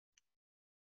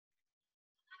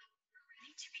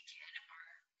to begin our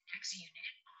next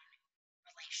unit on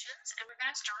relations, and we're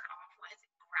going to start off with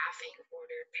graphing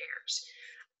ordered pairs.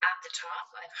 At the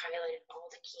top, I've highlighted all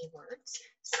the keywords.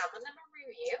 Some of them are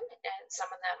review, and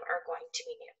some of them are going to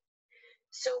be new.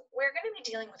 So we're going to be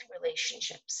dealing with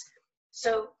relationships.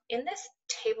 So in this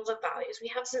table of values, we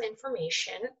have some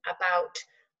information about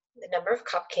the number of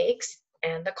cupcakes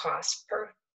and the cost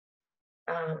for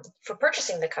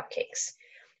purchasing the cupcakes.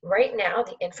 Right now,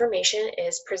 the information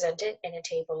is presented in a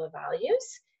table of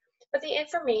values, but the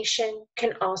information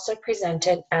can also be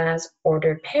presented as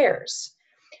ordered pairs.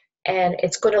 And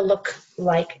it's going to look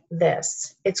like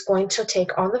this. It's going to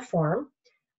take on the form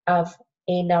of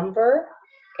a number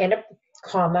and a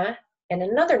comma and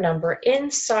another number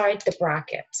inside the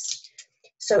brackets.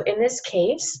 So in this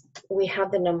case, we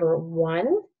have the number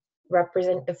 1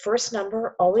 represent the first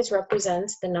number always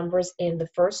represents the numbers in the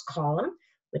first column,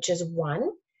 which is 1,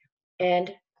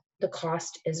 and the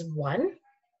cost is 1.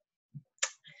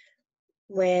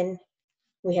 When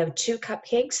we have 2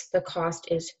 cupcakes, the cost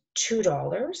is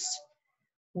 $2.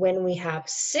 When we have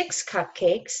 6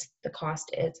 cupcakes, the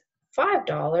cost is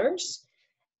 $5,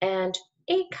 and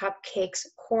 8 cupcakes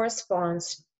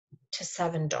corresponds to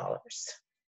 $7.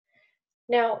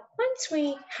 Now, once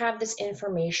we have this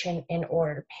information in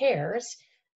ordered pairs,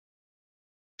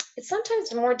 it's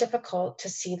sometimes more difficult to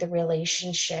see the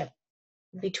relationship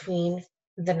between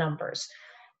the numbers.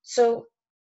 So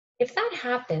if that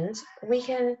happens, we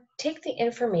can take the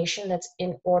information that's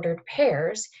in ordered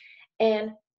pairs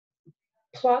and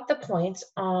plot the points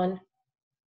on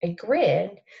a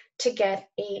grid to get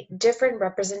a different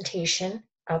representation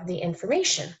of the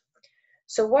information.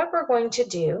 So what we're going to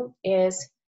do is,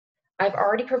 I've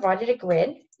already provided a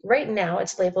grid. Right now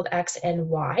it's labeled X and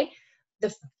Y.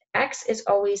 The X is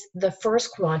always the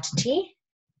first quantity,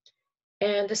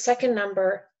 and the second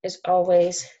number is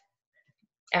always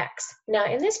X. Now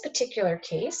in this particular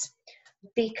case,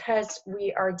 because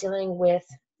we are dealing with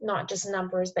not just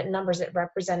numbers, but numbers that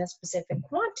represent a specific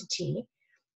quantity,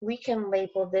 we can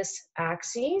label this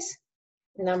axis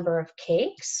number of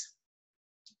cakes,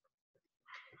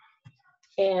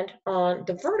 and on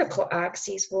the vertical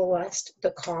axis we'll list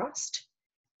the cost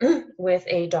with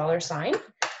a $sign.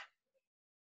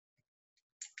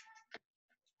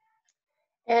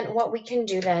 And what we can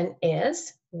do then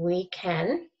is we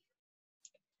can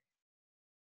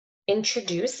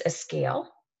introduce a scale.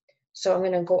 So I'm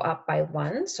going to go up by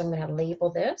 1, so I'm going to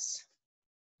label this.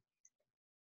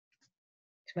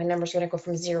 So my numbers are going to go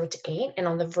from 0 to 8, and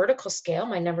on the vertical scale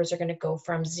my numbers are going to go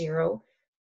from 0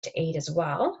 to 8 as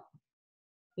well,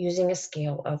 using a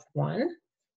scale of 1.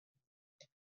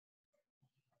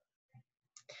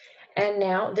 And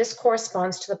now this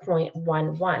corresponds to the point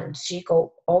 1, 1. So you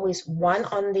go always 1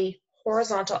 on the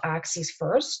horizontal axis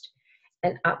first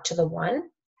and up to the 1.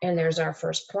 And there's our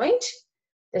first point.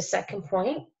 The second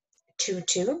point, 2,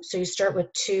 2. So you start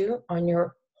with 2 on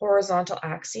your horizontal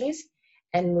axis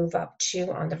and move up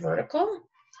 2 on the vertical.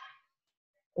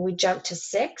 We jump to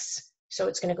 6. So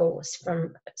it's going to go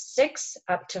from 6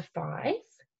 up to 5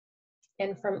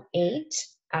 and from 8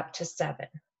 up to 7.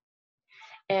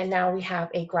 And now we have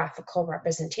a graphical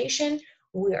representation.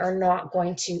 We are not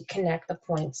going to connect the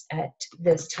points at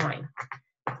this time.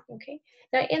 Okay.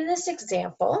 Now in this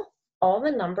example, all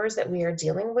the numbers that we are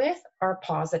dealing with are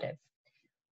positive.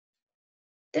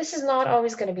 This is not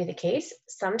always going to be the case.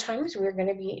 Sometimes we're going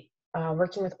to be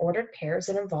working with ordered pairs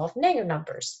that involve negative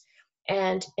numbers.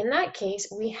 And in that case,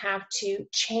 we have to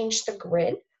change the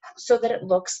grid so that it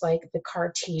looks like the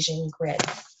Cartesian grid.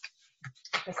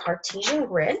 The Cartesian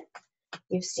grid,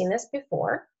 you've seen this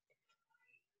before,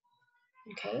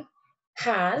 okay,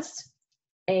 has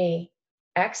a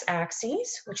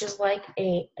x-axis, which is like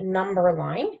a number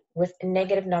line with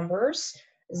negative numbers,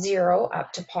 0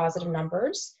 up to positive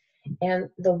numbers, and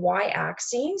the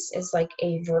y-axis is like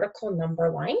a vertical number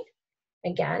line,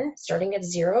 again, starting at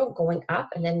 0, going up,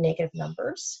 and then negative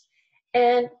numbers.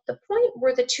 And the point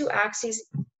where the two axes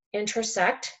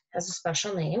intersect has a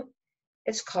special name.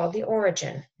 It's called the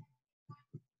origin.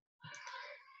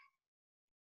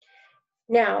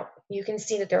 Now, you can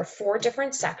see that there are 4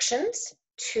 different sections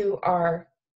to our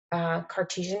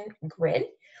Cartesian grid,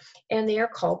 and they are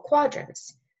called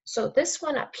quadrants. So this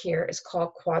one up here is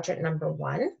called quadrant number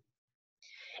 1,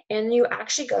 and you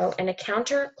actually go in a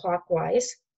counterclockwise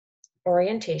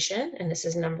orientation, and this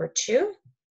is number 2,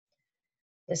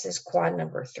 this is quad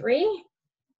number 3,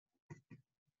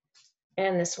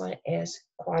 and this one is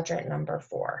quadrant number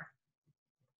 4.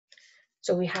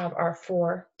 So we have our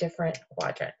 4 different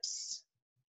quadrants.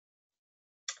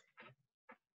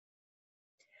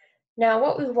 Now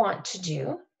what we want to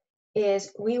do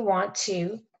is we want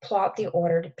to plot the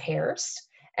ordered pairs.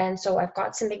 And so I've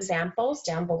got some examples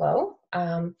down below.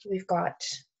 We've got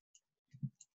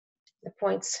the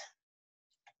points.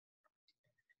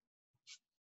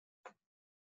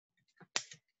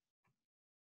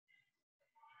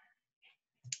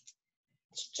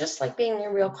 It's just like being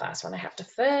in real class when I have to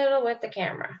fiddle with the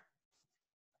camera.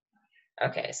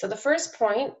 Okay, so the first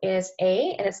point is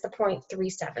A, and it's the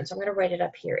 0.37. So I'm going to write it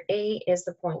up here. A is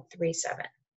the 0.37.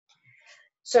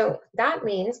 So that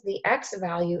means the x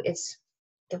value is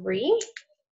 3,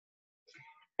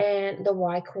 and the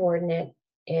y coordinate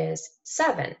is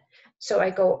 7. So I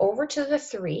go over to the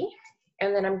 3,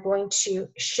 and then I'm going to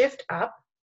shift up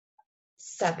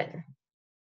 7.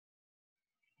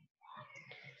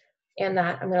 And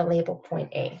that I'm going to label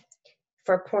point A.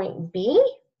 For point B,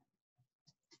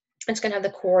 it's going to have the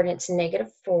coordinates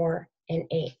 -4 and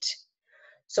 8.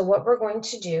 So what we're going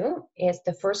to do is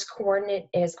the first coordinate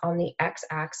is on the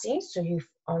x-axis. So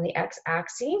on the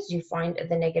x-axis, you find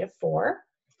the -4.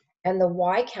 And the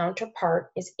y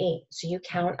counterpart is 8. So you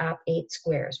count up 8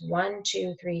 squares. 1,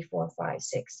 2, 3, 4, 5,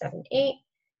 6, 7, 8.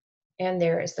 And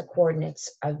there is the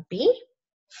coordinates of B.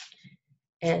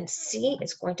 And C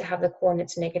is going to have the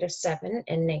coordinates -7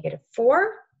 and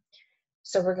 -4.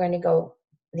 So we're going to go,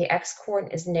 the x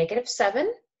coordinate is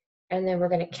 -7. And then we're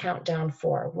going to count down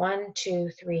 4. 1, 2,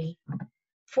 3,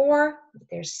 4.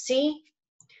 There's C.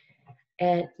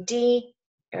 And D,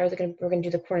 we're going to do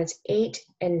the coordinates 8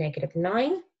 and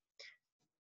 -9.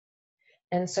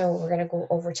 And so we're going to go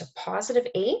over to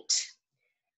 +8.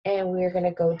 And we're going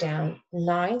to go down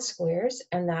 9 squares.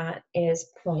 And that is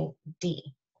point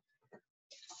D.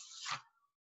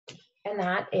 And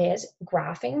that is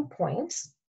graphing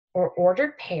points or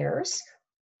ordered pairs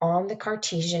on the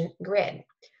Cartesian grid.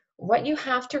 What you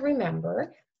have to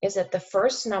remember is that the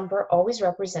first number always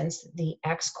represents the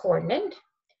x-coordinate,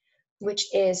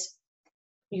 which is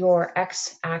your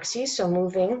x-axis, so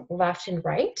moving left and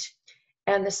right.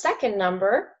 And the second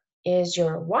number is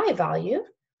your y value,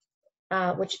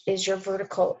 which is your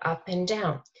vertical up and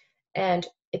down. And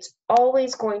it's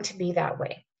always going to be that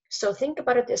way. So think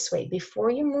about it this way. Before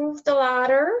you move the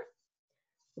ladder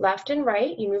left and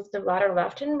right, you move the ladder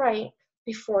left and right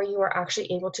before you are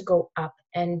actually able to go up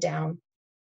and down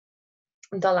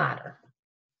the ladder.